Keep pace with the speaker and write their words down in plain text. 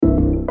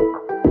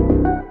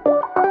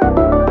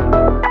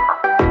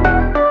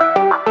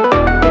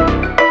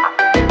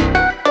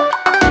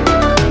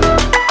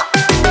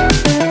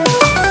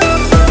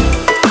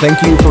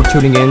Thank you for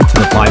tuning in to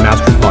the Time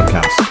Mastery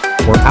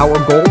Podcast, where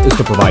our goal is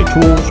to provide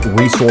tools,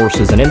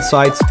 resources, and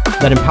insights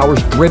that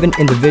empowers driven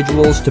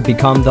individuals to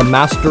become the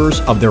masters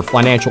of their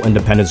financial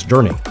independence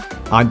journey.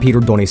 I'm Peter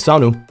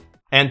Donisanu,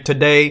 and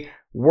today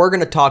we're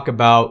going to talk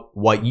about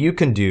what you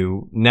can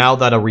do now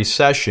that a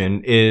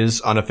recession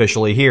is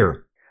unofficially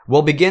here.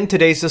 We'll begin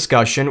today's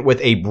discussion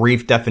with a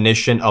brief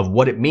definition of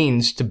what it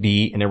means to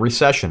be in a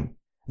recession.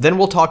 Then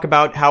we'll talk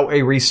about how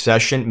a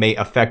recession may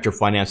affect your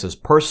finances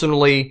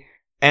personally.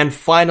 And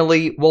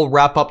finally, we'll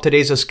wrap up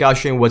today's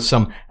discussion with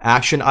some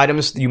action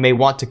items that you may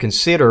want to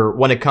consider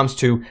when it comes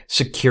to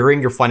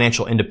securing your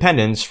financial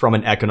independence from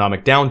an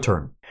economic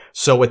downturn.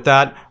 So with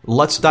that,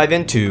 let's dive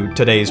into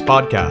today's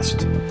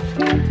podcast.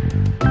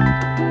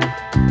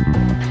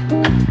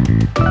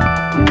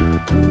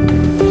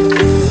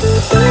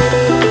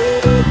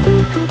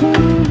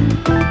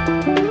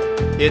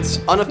 It's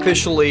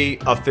unofficially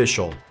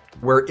official.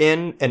 We're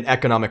in an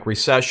economic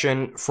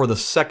recession for the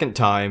second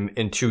time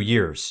in 2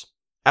 years.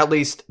 At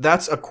least,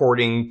 that's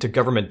according to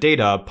government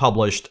data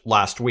published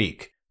last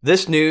week.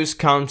 This news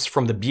comes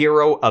from the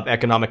Bureau of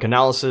Economic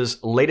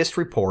Analysis' latest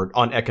report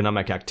on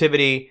economic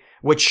activity,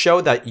 which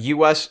showed that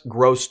U.S.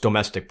 gross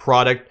domestic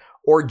product,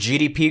 or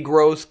GDP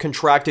growth,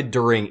 contracted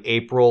during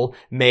April,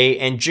 May,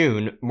 and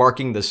June,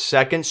 marking the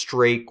second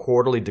straight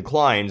quarterly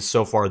decline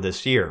so far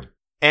this year.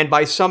 And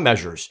by some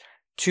measures,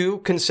 2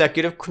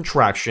 consecutive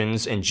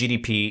contractions in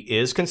GDP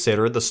is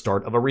considered the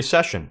start of a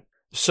recession.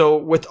 So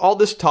with all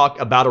this talk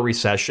about a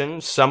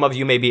recession, some of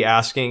you may be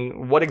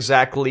asking, what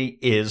exactly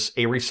is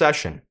a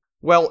recession?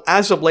 Well,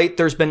 as of late,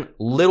 there's been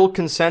little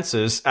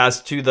consensus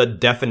as to the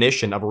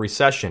definition of a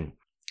recession.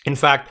 In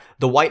fact,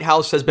 the White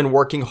House has been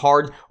working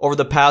hard over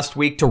the past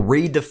week to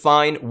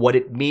redefine what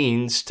it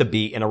means to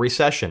be in a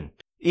recession.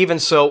 Even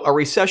so, a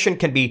recession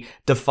can be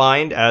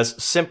defined as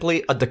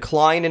simply a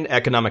decline in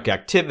economic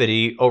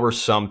activity over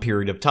some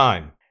period of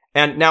time.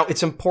 And now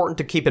it's important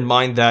to keep in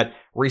mind that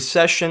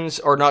recessions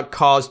are not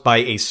caused by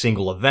a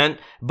single event,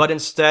 but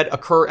instead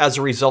occur as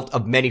a result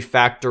of many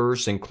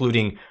factors,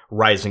 including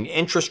rising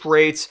interest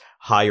rates,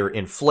 higher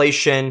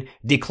inflation,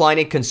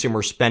 declining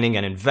consumer spending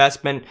and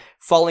investment,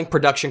 falling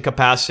production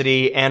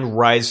capacity, and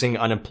rising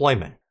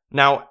unemployment.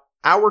 Now,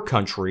 our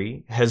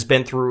country has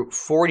been through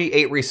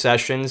 48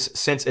 recessions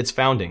since its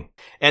founding.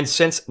 And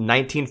since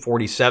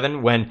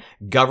 1947, when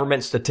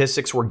government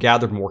statistics were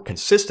gathered more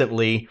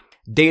consistently,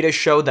 data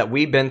show that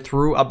we've been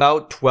through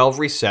about 12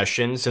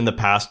 recessions in the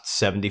past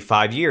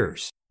 75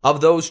 years.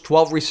 Of those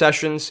 12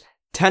 recessions,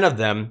 10 of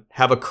them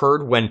have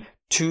occurred when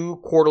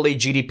 2 quarterly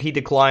GDP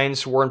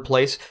declines were in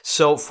place.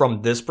 So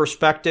from this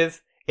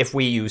perspective, if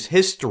we use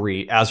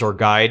history as our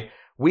guide,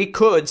 we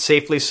could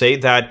safely say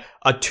that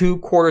a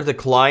 2-quarter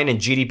decline in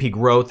GDP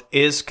growth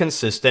is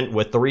consistent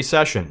with the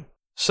recession.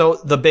 So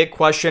the big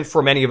question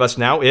for many of us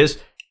now is,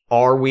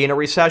 are we in a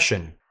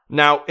recession?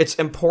 Now, it's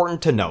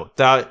important to note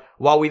that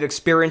while we've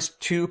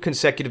experienced 2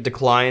 consecutive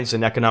declines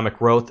in economic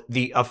growth,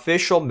 the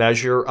official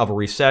measure of a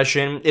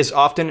recession is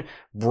often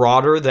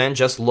broader than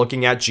just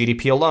looking at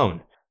GDP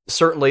alone.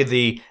 Certainly,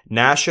 the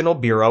National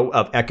Bureau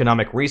of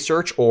Economic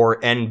Research, or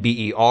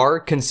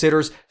NBER,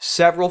 considers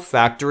several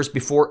factors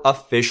before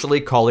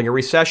officially calling a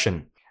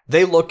recession.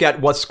 They look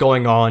at what's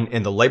going on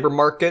in the labor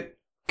market,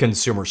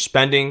 consumer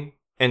spending,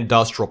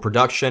 industrial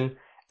production,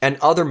 and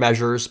other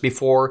measures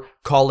before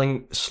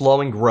calling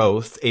slowing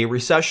growth a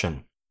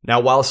recession. Now,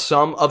 while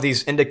some of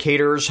these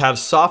indicators have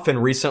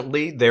softened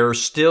recently, they're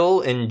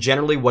still in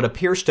generally what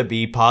appears to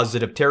be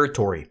positive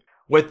territory.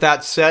 With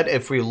that said,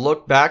 if we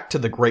look back to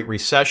the Great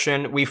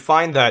Recession, we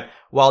find that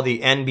while the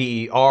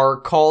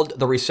NBER called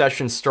the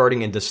recession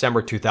starting in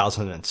December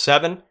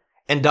 2007,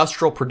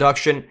 industrial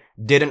production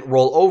didn't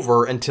roll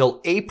over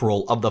until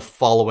April of the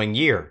following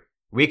year.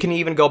 We can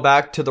even go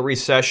back to the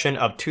recession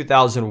of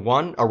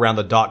 2001 around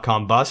the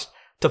dot-com bust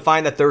to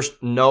find that there's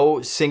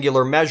no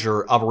singular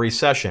measure of a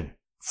recession.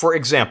 For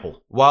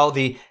example, while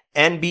the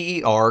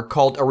NBER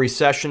called a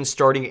recession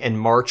starting in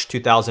March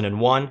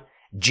 2001,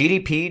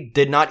 GDP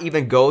did not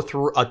even go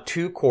through a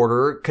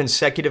 2-quarter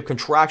consecutive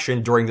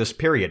contraction during this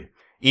period.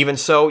 Even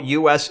so,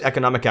 U.S.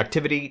 economic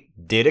activity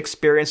did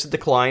experience a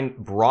decline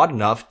broad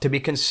enough to be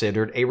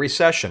considered a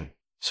recession.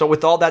 So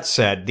with all that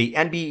said, the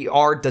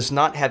NBER does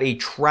not have a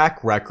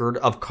track record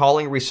of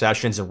calling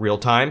recessions in real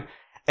time,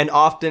 and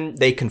often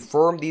they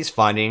confirm these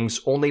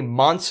findings only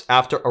months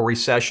after a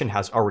recession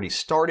has already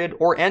started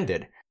or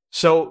ended.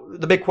 So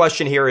the big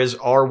question here is,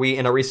 are we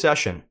in a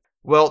recession?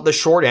 Well, the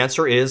short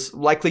answer is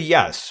likely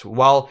yes.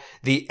 While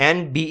the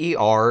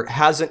NBER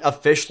hasn't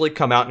officially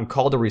come out and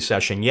called a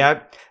recession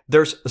yet,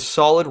 there's a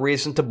solid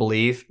reason to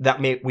believe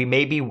that we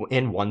may be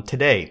in one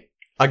today.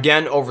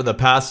 Again, over the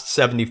past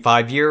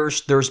 75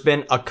 years, there's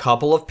been a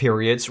couple of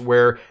periods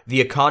where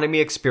the economy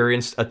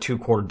experienced a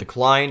 2-quarter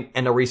decline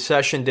and a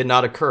recession did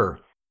not occur.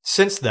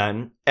 Since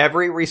then,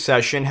 every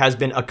recession has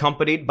been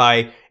accompanied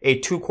by a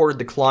 2-quarter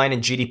decline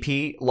in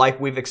GDP like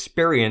we've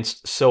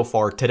experienced so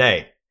far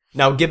today.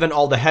 Now, given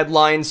all the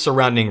headlines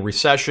surrounding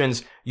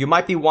recessions, you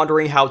might be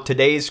wondering how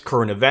today's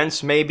current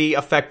events may be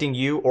affecting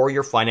you or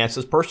your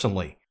finances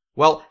personally.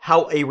 Well,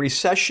 how a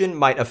recession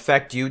might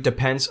affect you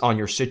depends on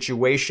your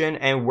situation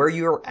and where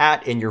you're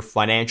at in your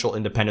financial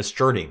independence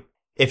journey.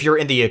 If you're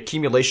in the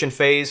accumulation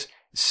phase,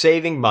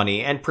 saving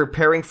money and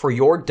preparing for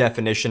your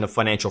definition of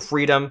financial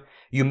freedom,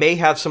 you may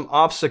have some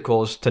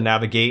obstacles to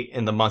navigate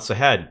in the months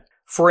ahead.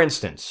 For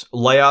instance,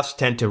 layoffs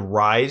tend to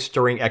rise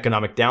during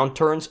economic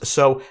downturns,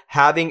 so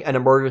having an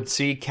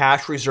emergency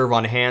cash reserve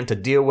on hand to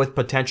deal with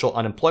potential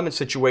unemployment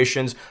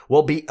situations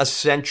will be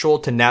essential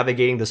to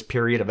navigating this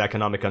period of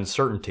economic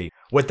uncertainty.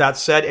 With that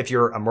said, if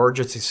your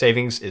emergency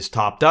savings is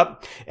topped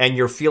up and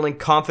you're feeling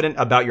confident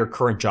about your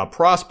current job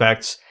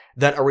prospects,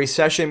 then a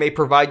recession may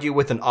provide you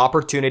with an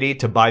opportunity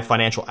to buy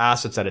financial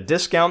assets at a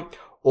discount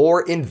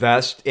or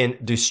invest in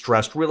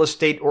distressed real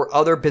estate or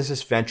other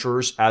business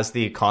ventures as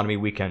the economy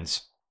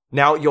weakens.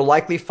 Now, you'll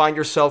likely find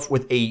yourself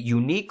with a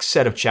unique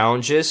set of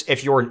challenges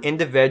if you're an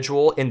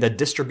individual in the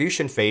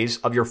distribution phase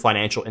of your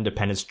financial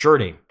independence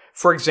journey.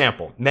 For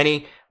example,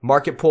 many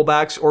market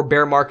pullbacks or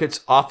bear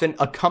markets often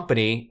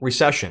accompany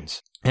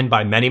recessions. And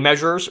by many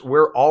measures,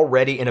 we're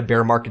already in a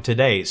bear market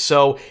today.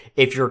 So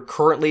if you're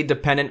currently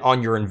dependent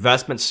on your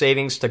investment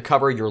savings to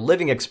cover your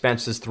living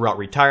expenses throughout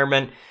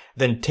retirement,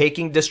 then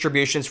taking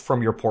distributions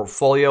from your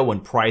portfolio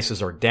when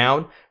prices are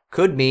down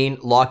could mean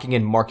locking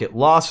in market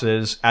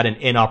losses at an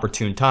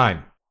inopportune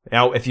time.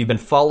 Now, if you've been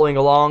following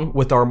along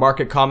with our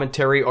market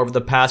commentary over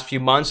the past few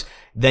months,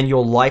 then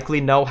you'll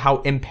likely know how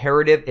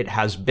imperative it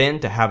has been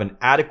to have an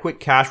adequate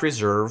cash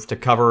reserve to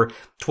cover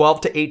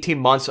 12 to 18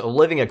 months of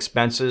living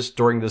expenses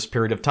during this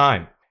period of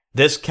time.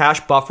 This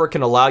cash buffer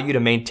can allow you to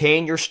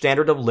maintain your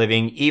standard of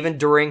living even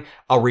during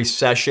a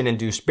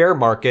recession-induced bear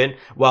market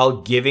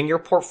while giving your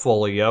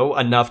portfolio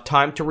enough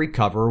time to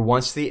recover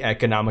once the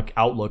economic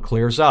outlook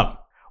clears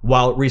up.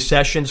 While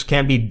recessions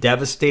can be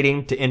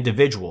devastating to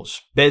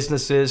individuals,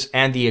 businesses,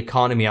 and the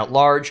economy at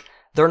large,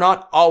 they're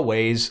not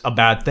always a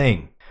bad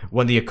thing.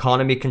 When the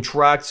economy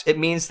contracts, it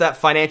means that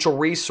financial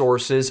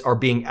resources are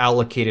being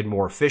allocated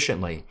more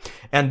efficiently,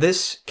 and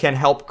this can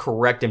help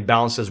correct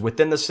imbalances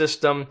within the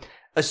system,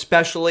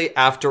 especially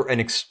after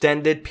an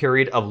extended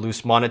period of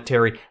loose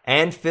monetary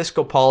and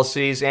fiscal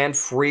policies and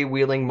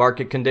freewheeling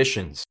market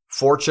conditions.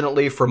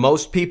 Fortunately for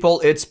most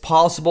people, it's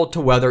possible to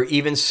weather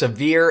even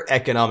severe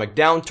economic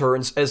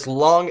downturns as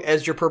long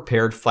as you're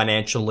prepared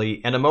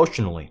financially and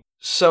emotionally.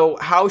 So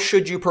how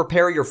should you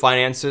prepare your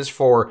finances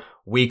for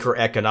weaker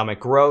economic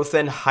growth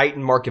and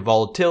heightened market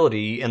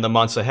volatility in the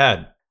months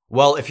ahead?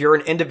 Well, if you're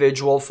an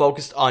individual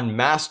focused on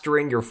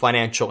mastering your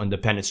financial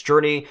independence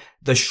journey,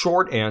 the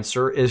short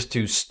answer is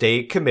to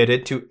stay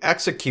committed to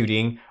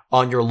executing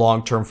on your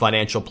long-term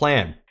financial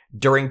plan.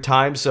 During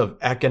times of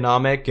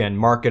economic and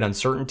market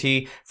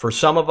uncertainty, for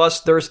some of us,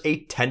 there's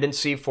a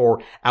tendency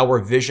for our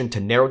vision to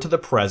narrow to the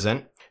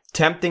present,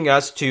 tempting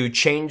us to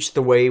change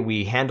the way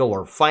we handle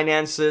our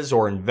finances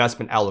or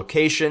investment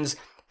allocations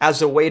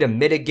as a way to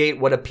mitigate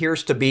what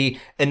appears to be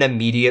an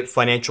immediate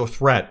financial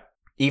threat.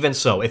 Even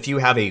so, if you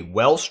have a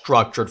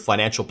well-structured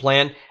financial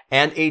plan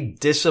and a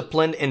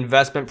disciplined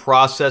investment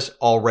process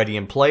already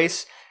in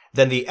place,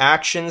 then the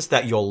actions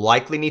that you'll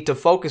likely need to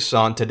focus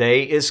on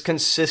today is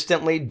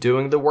consistently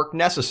doing the work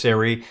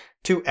necessary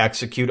to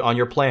execute on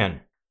your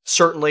plan.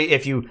 Certainly,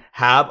 if you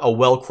have a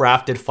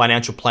well-crafted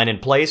financial plan in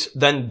place,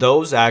 then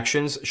those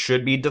actions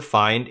should be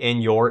defined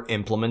in your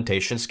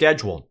implementation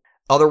schedule.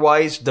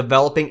 Otherwise,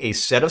 developing a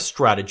set of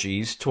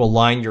strategies to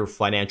align your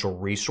financial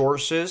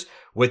resources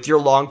with your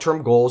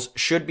long-term goals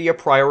should be a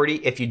priority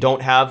if you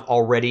don't have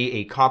already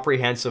a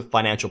comprehensive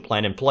financial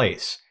plan in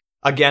place.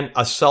 Again,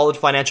 a solid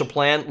financial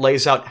plan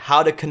lays out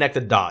how to connect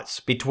the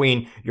dots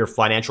between your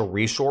financial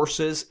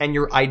resources and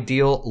your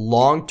ideal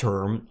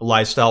long-term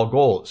lifestyle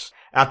goals.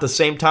 At the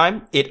same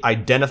time, it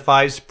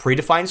identifies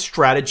predefined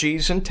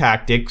strategies and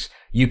tactics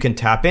you can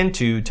tap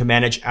into to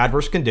manage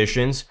adverse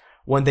conditions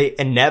when they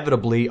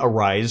inevitably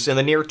arise in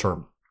the near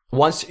term.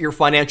 Once your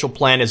financial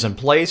plan is in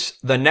place,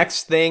 the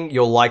next thing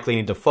you'll likely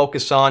need to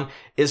focus on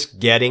is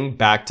getting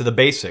back to the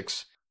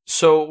basics.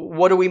 So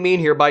what do we mean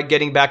here by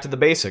getting back to the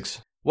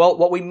basics? Well,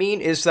 what we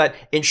mean is that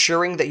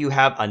ensuring that you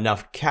have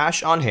enough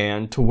cash on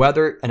hand to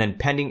weather an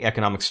impending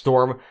economic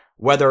storm,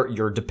 whether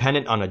you're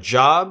dependent on a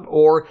job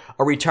or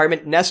a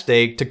retirement nest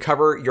egg to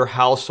cover your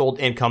household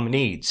income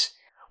needs.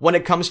 When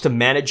it comes to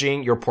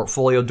managing your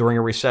portfolio during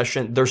a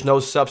recession, there's no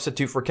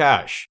substitute for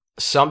cash.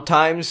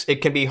 Sometimes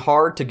it can be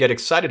hard to get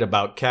excited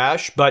about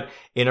cash, but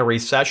in a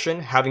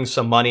recession, having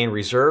some money in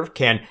reserve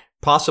can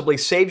possibly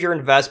save your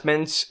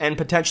investments and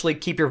potentially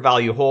keep your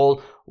value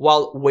whole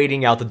while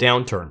waiting out the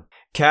downturn.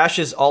 Cash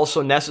is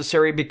also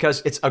necessary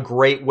because it's a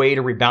great way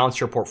to rebalance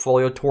your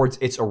portfolio towards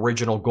its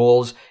original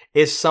goals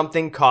if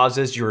something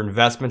causes your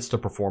investments to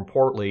perform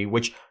poorly,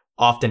 which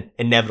often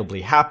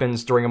inevitably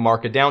happens during a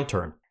market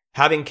downturn.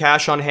 Having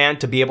cash on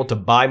hand to be able to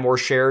buy more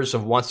shares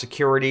of one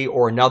security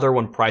or another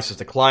when prices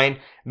decline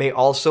may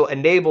also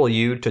enable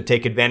you to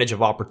take advantage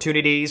of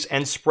opportunities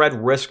and spread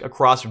risk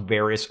across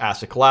various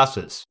asset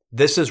classes.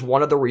 This is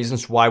one of the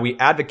reasons why we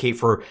advocate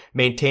for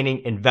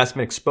maintaining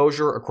investment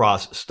exposure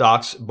across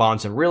stocks,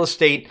 bonds, and real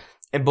estate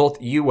in both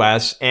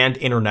U.S. and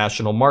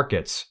international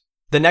markets.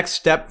 The next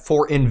step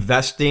for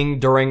investing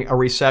during a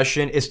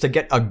recession is to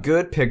get a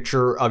good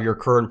picture of your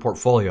current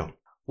portfolio.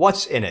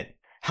 What's in it?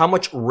 How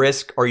much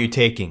risk are you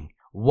taking?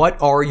 What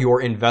are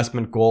your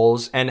investment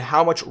goals and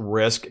how much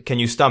risk can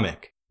you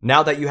stomach?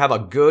 Now that you have a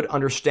good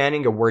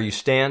understanding of where you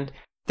stand,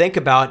 think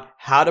about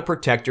how to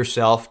protect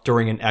yourself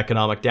during an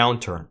economic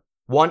downturn.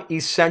 One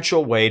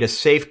essential way to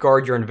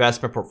safeguard your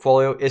investment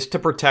portfolio is to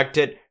protect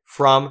it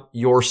from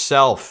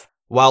yourself.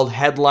 While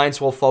headlines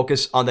will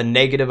focus on the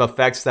negative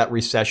effects that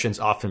recessions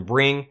often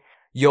bring,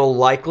 you'll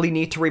likely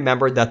need to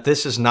remember that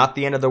this is not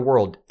the end of the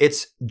world.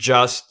 It's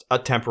just a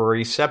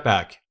temporary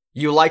setback.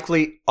 You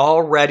likely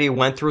already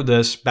went through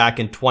this back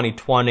in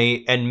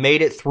 2020 and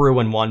made it through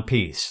in one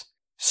piece.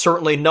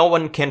 Certainly no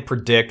one can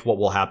predict what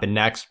will happen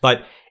next,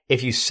 but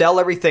if you sell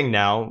everything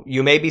now,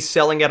 you may be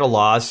selling at a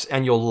loss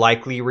and you'll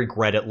likely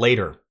regret it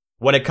later.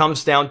 When it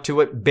comes down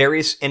to it,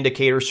 various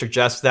indicators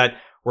suggest that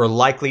we're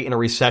likely in a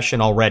recession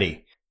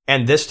already.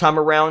 And this time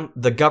around,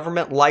 the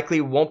government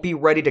likely won't be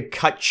ready to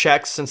cut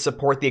checks and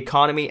support the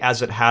economy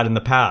as it had in the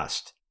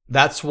past.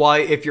 That's why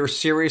if you're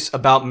serious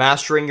about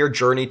mastering your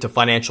journey to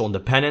financial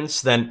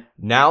independence, then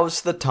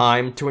now's the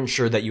time to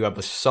ensure that you have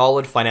a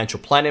solid financial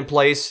plan in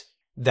place,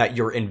 that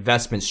your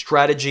investment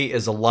strategy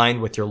is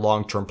aligned with your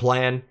long-term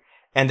plan,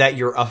 and that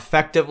you're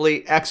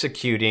effectively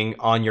executing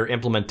on your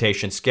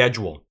implementation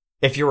schedule.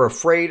 If you're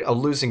afraid of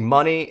losing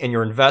money in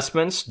your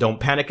investments,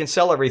 don't panic and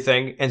sell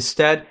everything.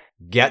 Instead,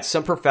 get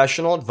some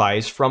professional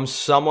advice from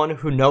someone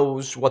who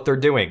knows what they're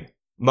doing.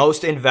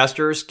 Most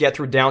investors get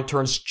through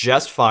downturns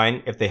just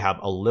fine if they have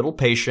a little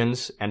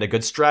patience and a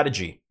good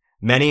strategy.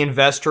 Many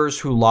investors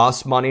who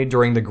lost money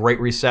during the Great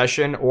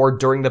Recession or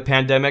during the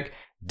pandemic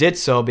did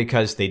so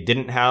because they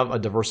didn't have a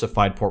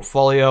diversified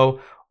portfolio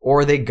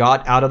or they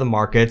got out of the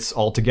markets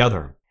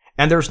altogether.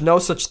 And there's no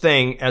such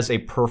thing as a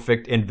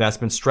perfect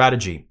investment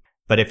strategy.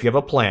 But if you have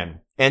a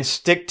plan and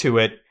stick to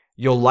it,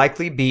 you'll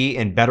likely be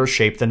in better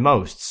shape than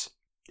most.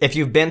 If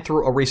you've been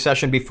through a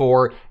recession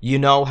before, you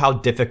know how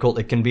difficult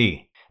it can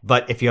be.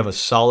 But if you have a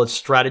solid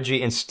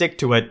strategy and stick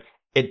to it,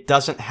 it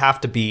doesn't have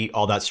to be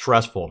all that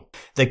stressful.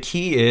 The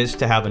key is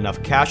to have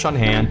enough cash on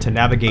hand to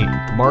navigate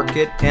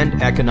market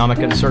and economic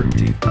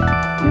uncertainty.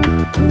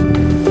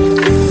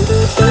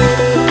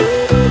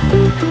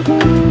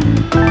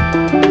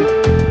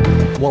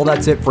 Well,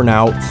 that's it for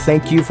now.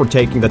 Thank you for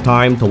taking the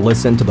time to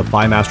listen to the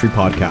FI Mastery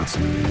podcast.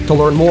 To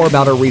learn more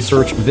about our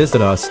research,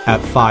 visit us at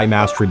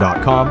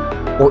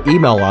FIMastery.com or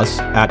email us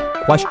at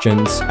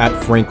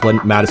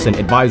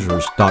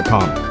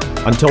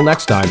questions@franklinmadisonadvisors.com. Until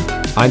next time,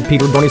 I'm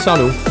Peter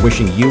Donisanu,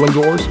 wishing you and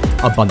yours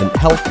abundant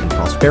health and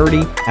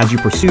prosperity as you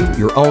pursue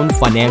your own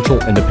financial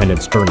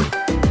independence journey.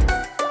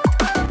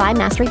 FI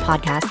Mastery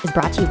Podcast is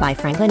brought to you by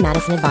Franklin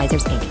Madison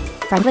Advisors, Inc.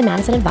 Franklin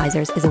Madison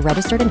Advisors is a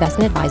registered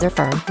investment advisor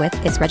firm with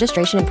its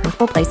registration and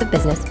principal place of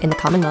business in the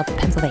Commonwealth of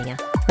Pennsylvania.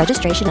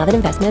 Registration of an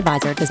investment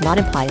advisor does not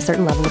imply a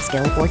certain level of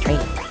skill or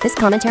training. This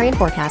commentary and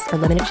forecasts are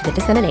limited to the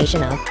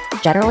dissemination of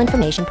general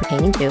information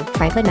pertaining to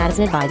Franklin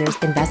Madison Advisors'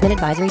 investment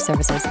advisory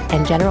services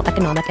and general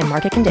economic and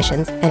market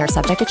conditions and are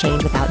subject to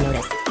change without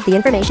notice. The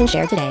information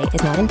shared today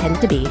is not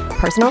intended to be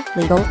personal,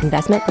 legal,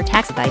 investment, or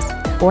tax advice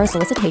or a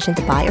solicitation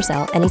to buy or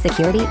sell any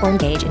security or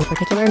engage in a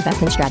particular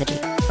investment strategy.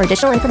 For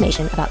additional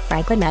information about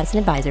Franklin Madison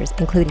Advisors,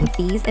 including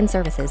fees and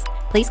services,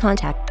 please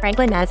contact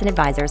Franklin Madison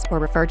Advisors or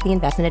refer to the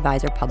Investment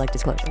Advisor public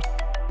disclosures.